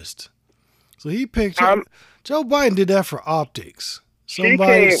hardest. So he picked her. Joe Biden did that for optics.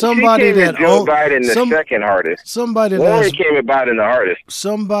 Somebody that Joe Biden the second hardest. Somebody Warren came at Biden the hardest.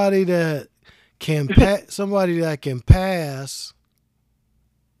 Somebody that can pass,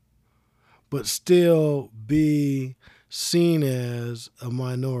 but still be seen as a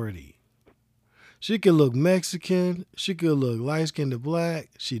minority. She could look Mexican. She could look light-skinned to black.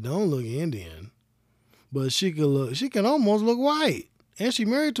 She don't look Indian, but she can almost look white. And she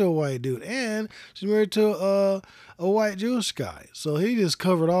married to a white dude, and she's married to a white Jewish guy. So he just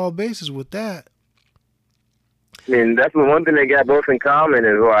covered all bases with that. mean, that's the one thing they got both in common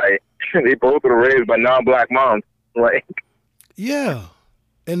is like they both were raised by non-black moms. Like, yeah,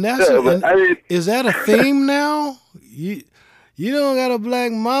 and that's is that a theme now? You don't got a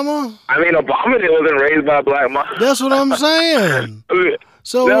black mama? I mean, Obama wasn't raised by a black mom. That's what I'm saying.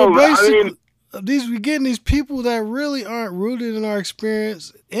 So No, we're but I basically we're getting these people that really aren't rooted in our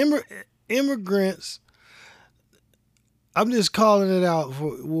experience, immigrants. I'm just calling it out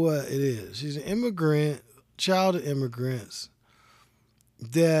for what it is. She's an immigrant, child of immigrants,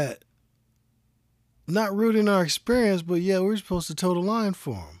 that not rooted in our experience, but yeah, we're supposed to toe the line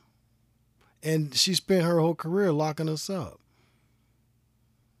for them. And she spent her whole career locking us up.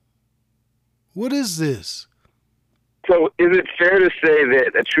 What is this? So is it fair to say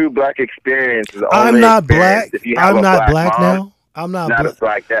that a true black experience is only I'm not black. if you have I'm a not black mom, now. I'm not a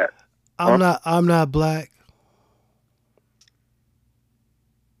black dad? I'm not black.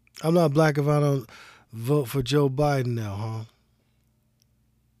 I'm not black if I don't vote for Joe Biden now, huh?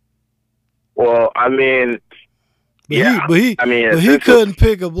 Well, I mean, But he couldn't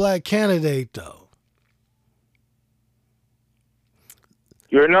pick a black candidate though.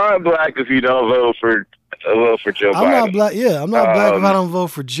 You're not black if you don't vote for Joe Biden. I'm not black. Yeah, I'm not black if I don't vote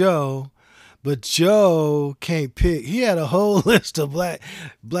for Joe. But Joe can't pick. He had a whole list of black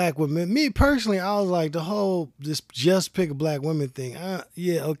women. Me personally, I was like this just pick a black woman thing.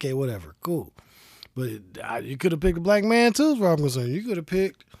 Yeah, okay, whatever, cool. But you could have picked a black man too, as far as I'm concerned. You could have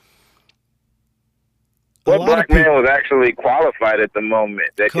picked. What black man was actually qualified at the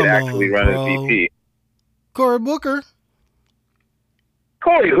moment that could actually run a VP? Cory Booker.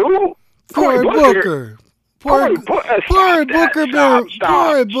 Cory who? Cory Booker. Cory Booker been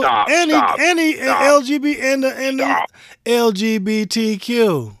any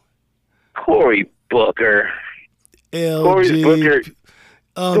LGBTQ. Cory Booker. Cory Booker.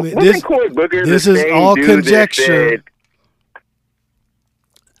 Cory Booker. This is all conjecture.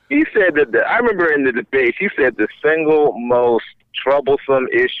 He said that I remember in the debates, he said the single most troublesome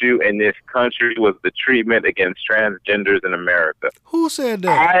issue in this country was the treatment against transgenders in America. Who said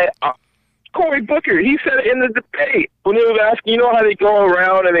that? Cory Booker. He said it in the debate when they was asking. You know how they go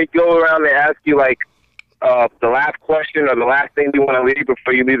around and they ask you like the last question or the last thing you want to leave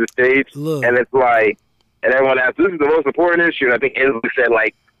before you leave the stage, and it's like, and everyone asks, "This is the most important issue." And I think Inslee said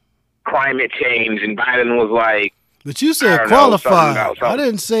like climate change, and Biden was like. But you said qualified. I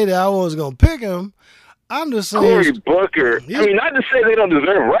didn't say that I was going to pick him. I'm just saying. Cory Booker. I mean, not to say they don't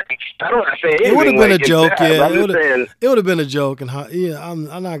deserve rights. I don't want to say anything. It would have been like a joke, yeah. It would have been a joke, and I'm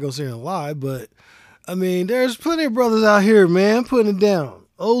not going to sit here and lie, but I mean, there's plenty of brothers out here, man, putting it down.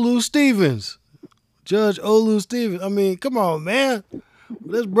 Olu Stevens, Judge Olu Stevens. I mean, come on, man.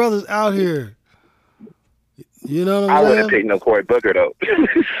 There's brothers out here. You know what I'm saying? I wouldn't pick no Cory Booker though.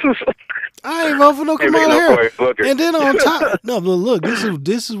 I ain't vote for no Kamala Harris. And then on top, no, but look,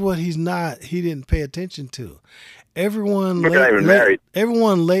 this is what he didn't pay attention to. Everyone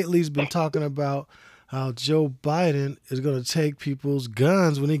lately's been talking about how Joe Biden is going to take people's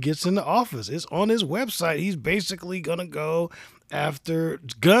guns when he gets into office. It's on his website. He's basically going to go after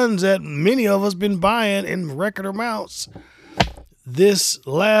guns that many of us been buying in record amounts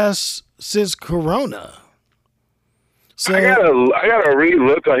since Corona. So, I gotta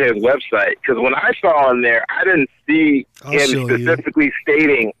relook on his website because when I saw on there, I didn't see him specifically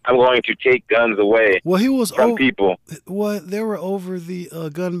stating I'm going to take guns away. Well, he was from people. Well, they were over the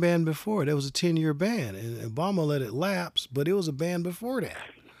gun ban before. There was a 10-year ban, and Obama let it lapse, but it was a ban before that.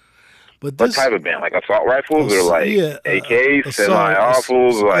 But what type of ban? Like assault rifles or like AKs,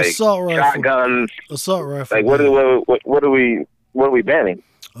 semi-rifles, like shotguns, assault rifle. Like what are we banning?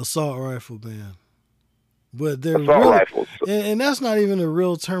 Assault rifle ban. But they're assault rifles, and that's not even the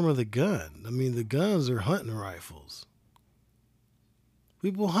real term of the gun. I mean, the guns are hunting rifles.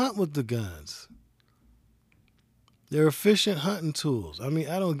 People hunt with the guns. They're efficient hunting tools. I mean,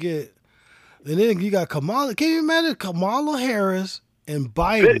 I don't get. And then you got Kamala. Can you imagine Kamala Harris and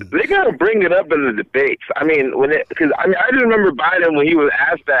Biden? They gotta bring it up in the debates. I mean, because I just remember Biden when he was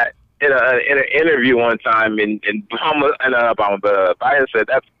asked that in an interview one time, and Biden said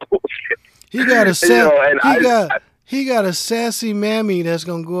that's bullshit. He got he got a sassy mammy that's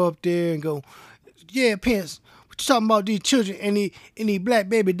gonna go up there and go, yeah, Pence, what you talking about these children and the black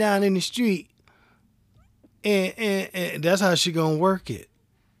baby down in the street, and that's how she gonna work it.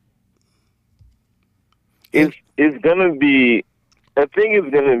 It's gonna be, I think it's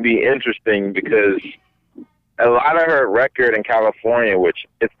gonna be interesting because a lot of her record in California, which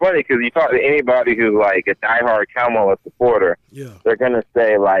it's funny because you talk to anybody who's like a diehard Kamala supporter, they're going to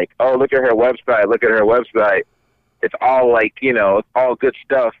say like, oh, look at her website. It's all like, it's all good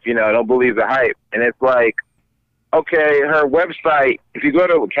stuff, don't believe the hype. And it's like, okay, her website, if you go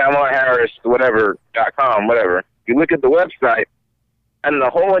to KamalaHarris.com, whatever, you look at the website, and the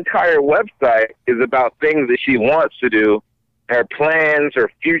whole entire website is about things that she wants to do, her plans,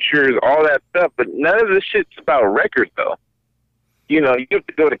 her futures, all that stuff, but none of this shit's about records, though. You know, you have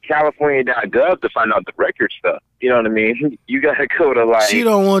to go to California.gov to find out the record stuff. You know what I mean? You got to go to, like... She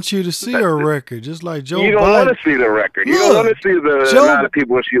don't want you to see her record, just like Joe Biden. You don't want to see the record. You don't want to see the amount of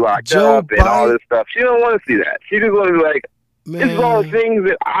people she locked up and all this stuff. She don't want to see that. She just want to be like, it's all things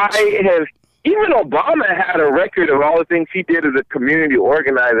that I have... Even Obama had a record of all the things he did as a community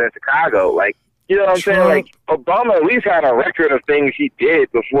organizer in Chicago. Like, you know what I'm saying? Like, Obama at least had a record of things he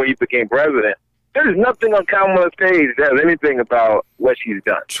did before he became president. There's nothing on Kamala's page that has anything about what she's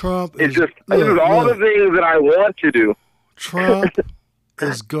done. It's just all the things that I want to do. Trump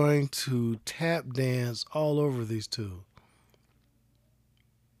is going to tap dance all over these two.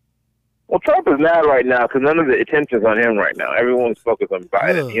 Well, Trump is mad right now because none of the attention's on him right now. Everyone's focused on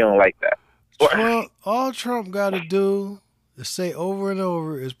Biden. He don't like that. All Trump got to do is say over and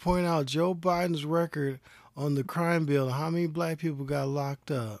over is point out Joe Biden's record on the crime bill and how many black people got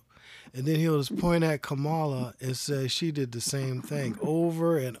locked up. And then he'll just point at Kamala and say she did the same thing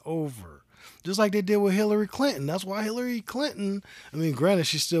over and over. Just like they did with Hillary Clinton. That's why Hillary Clinton, I mean, granted,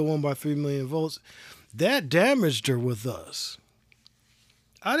 she still won by 3 million votes. That damaged her with us.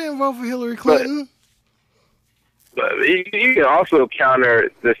 I didn't vote for Hillary Clinton. But you can also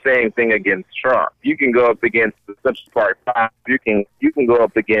counter the same thing against Trump. You can go up against the Central Park Five. You can go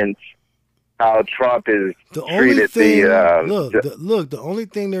up against how Trump is treated. The only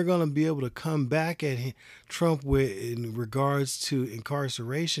thing they're going to be able to come back at Trump with in regards to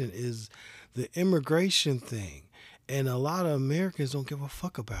incarceration is the immigration thing. And a lot of Americans don't give a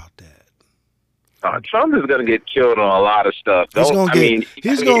fuck about that. Trump is going to get killed on a lot of stuff. It's going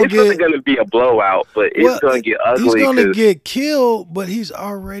to be a blowout, but it's going to get ugly. He's going to get killed, but he's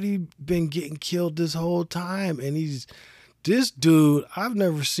already been getting killed this whole time. And this dude, I've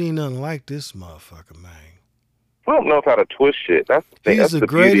never seen nothing like this motherfucker, man. Trump knows how to twist shit. That's the thing. He's the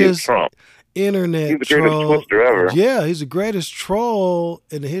greatest Trump. Internet He's the troll. greatest twister ever. Yeah, he's the greatest troll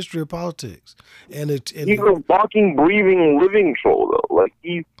in the history of politics. And he's a walking, breathing, living troll, though. Like,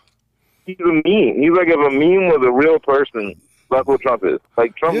 he's a meme. He's like if a meme was a real person. That's what Trump is.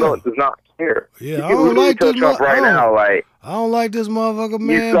 Like, Trump does not care. Yeah, I don't like this Trump right now. Like, I don't like this motherfucker,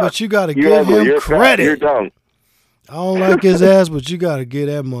 man, but you got to give him credit. You're dumb. I don't like his ass, but you got to give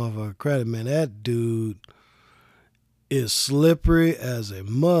that motherfucker credit, man. That dude is slippery as a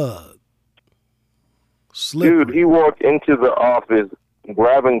mug. Slippery. Dude, he walked into the office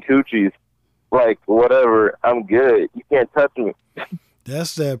grabbing coochies like, whatever, I'm good. You can't touch me.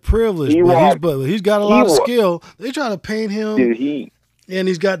 That's that privilege, but he's got a lot of skill. They try to paint him, and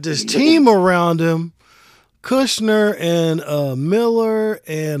he's got this team around him. Kushner and Miller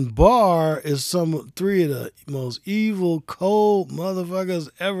and Barr is three of the most evil, cold motherfuckers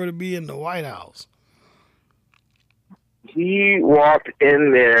ever to be in the White House. He walked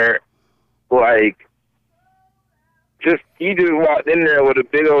in there like, he just walked in there with a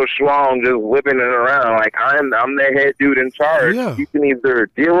big old schlong just whipping it around. Like, I'm the head dude in charge. Yeah. You can either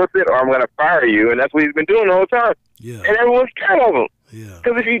deal with it or I'm going to fire you. And that's what he's been doing the whole time. Yeah. And everyone's scared of him. Yeah.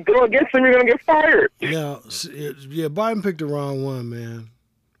 Because if you go against him, you're going to get fired. Yeah, Biden picked the wrong one, man.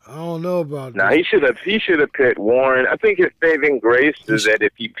 I don't know about that. He should have picked Warren. I think his saving grace is that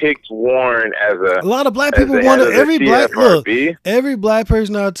if he picked Warren as a lot of black people wanted every black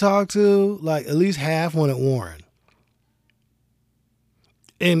person I talked to, like at least half wanted Warren.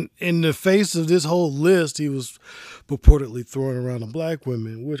 And in the face of this whole list, he was purportedly throwing around the black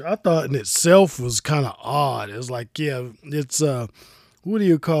women, which I thought in itself was kind of odd. It was like, it's what do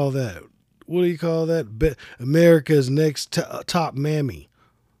you call that? What do you call that? America's next top mammy.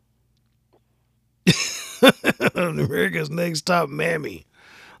 America's next top mammy.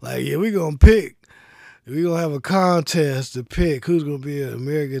 Like, we're going to have a contest to pick who's going to be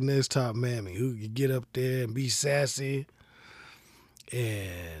America's next top mammy. Who can get up there and be sassy.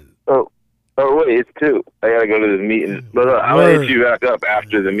 And wait, it's 2. I gotta go to the meeting. But I'll hit you back up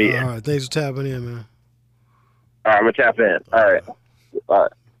after the meeting. All right, thanks for tapping in, man. All right, I'm gonna tap in. All right.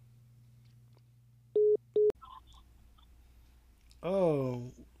 Oh,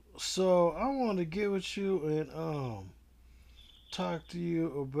 so I want to get with you and talk to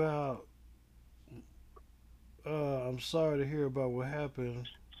you about. I'm sorry to hear about what happened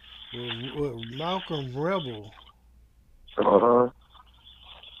with Malcolm Rebel.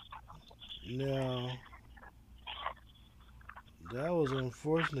 Now, that was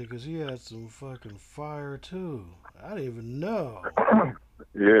unfortunate because he had some fucking fire too. I didn't even know.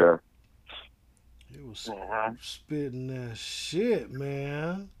 Yeah. He He was spitting that shit,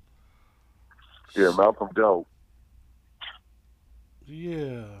 man. Yeah, Malcolm dope.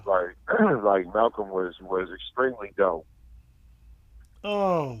 Yeah. Like Malcolm was extremely dope.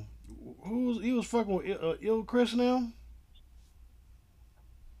 He was fucking with Ill Chris now?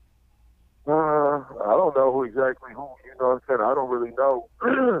 I don't know who, you know what I'm saying? I don't really know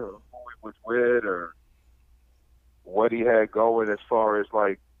who he was with or what he had going as far as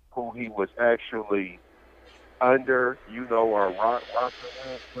like who he was actually under, or rocking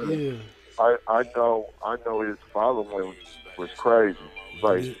with. Yeah. I know his following was crazy.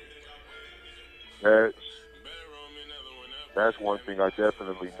 Like that's one thing I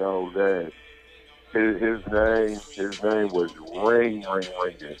definitely know, that his name was ringing.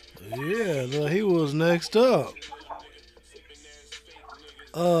 Yeah, no, he was next up.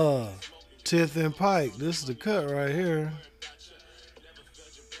 10th and Pike. This is the cut right here.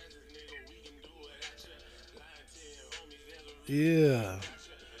 Yeah.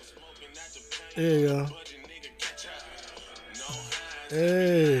 There you go.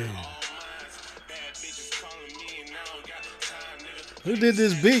 Hey. Who did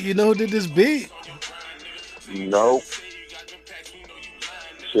this beat? You know who did this beat? Nope.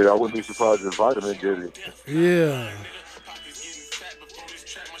 Shit, I wouldn't be surprised if Vitamin did it. Yeah.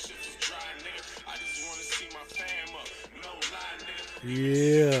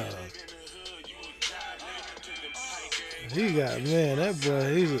 Yeah. He got, man, that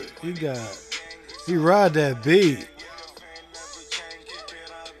boy, he ride that beat.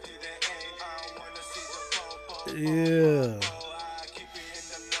 Yeah.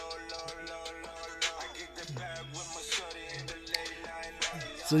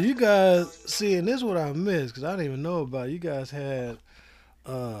 So you guys, see, and this is what I missed, because I didn't even know about it. You guys had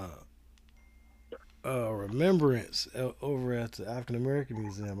remembrance over at the African American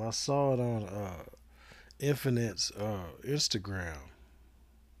Museum. I saw it on Infinite's Instagram.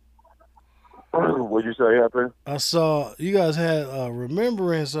 What'd you say happened? I saw you guys had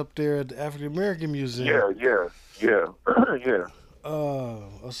remembrance up there at the African American Museum. Yeah. Yeah.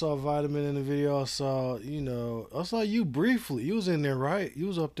 I saw Vitamin in the video. I saw you briefly. You was in there, right? You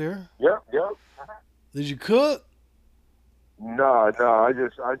was up there. Yep. Did you cook? No. I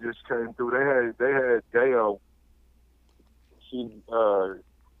just came through. They had Deo. She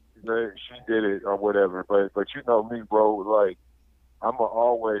did it or whatever. But you know me, bro. Like I'ma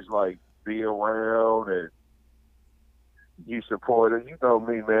always like be around and you support it. You know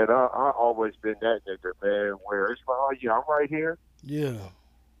me, man. I always been that nigga, man. Where it's like, oh yeah, I'm right here. Yeah.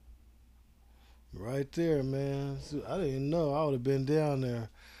 Right there, man. So I didn't know. I would have been down there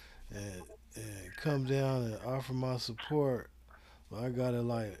and come down and offer my support. But I got it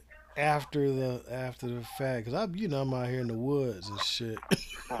like after the fact, cause I'm out here in the woods and shit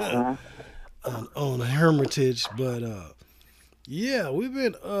on a Hermitage. But yeah,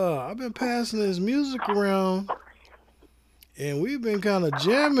 I've been passing this music around. And we've been kind of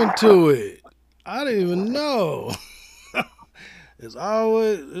jamming to it. I didn't even know.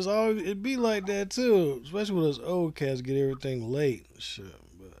 It be like that too, especially when those old cats get everything late and shit.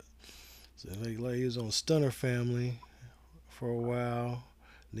 But so like he was on Stunner Family for a while,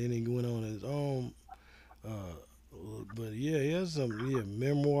 and then he went on his own. But yeah, he has some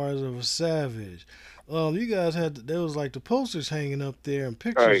Memoirs of a Savage. You guys there was like the posters hanging up there and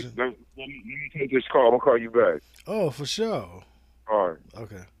pictures. Hey, let me take this call. I'm gonna call you back. Oh, for sure. All right.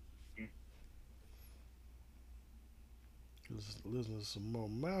 Okay. Let's listen to some more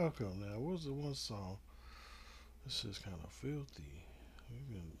Malcolm now. What's the one song? This shit's kind of filthy.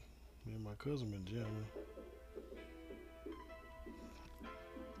 Me and my cousin been jamming.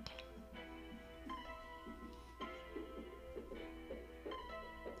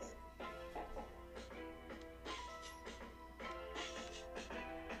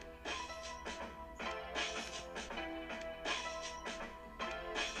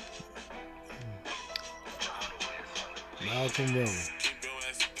 Malcolm Rowe.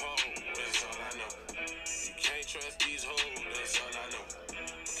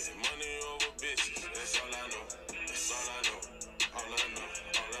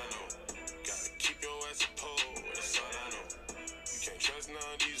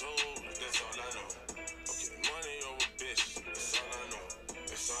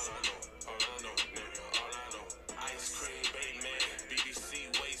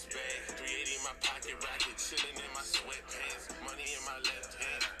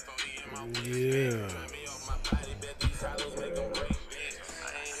 Yeah.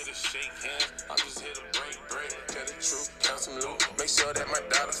 Make sure that my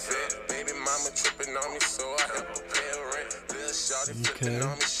daughter fed. Baby mama tripping on me, so I help her pay her rent. Little shawty flipping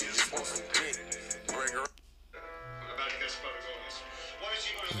on me, she just wants some dick.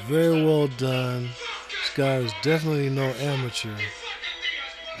 Very well done. This guy is definitely no amateur.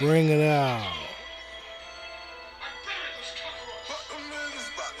 Bring it out.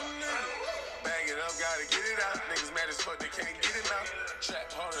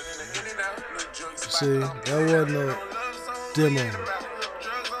 See, that wasn't no demo.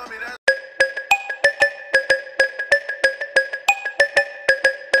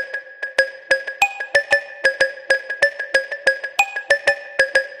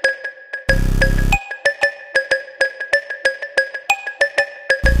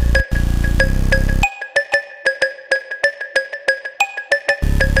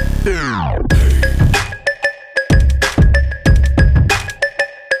 Damn.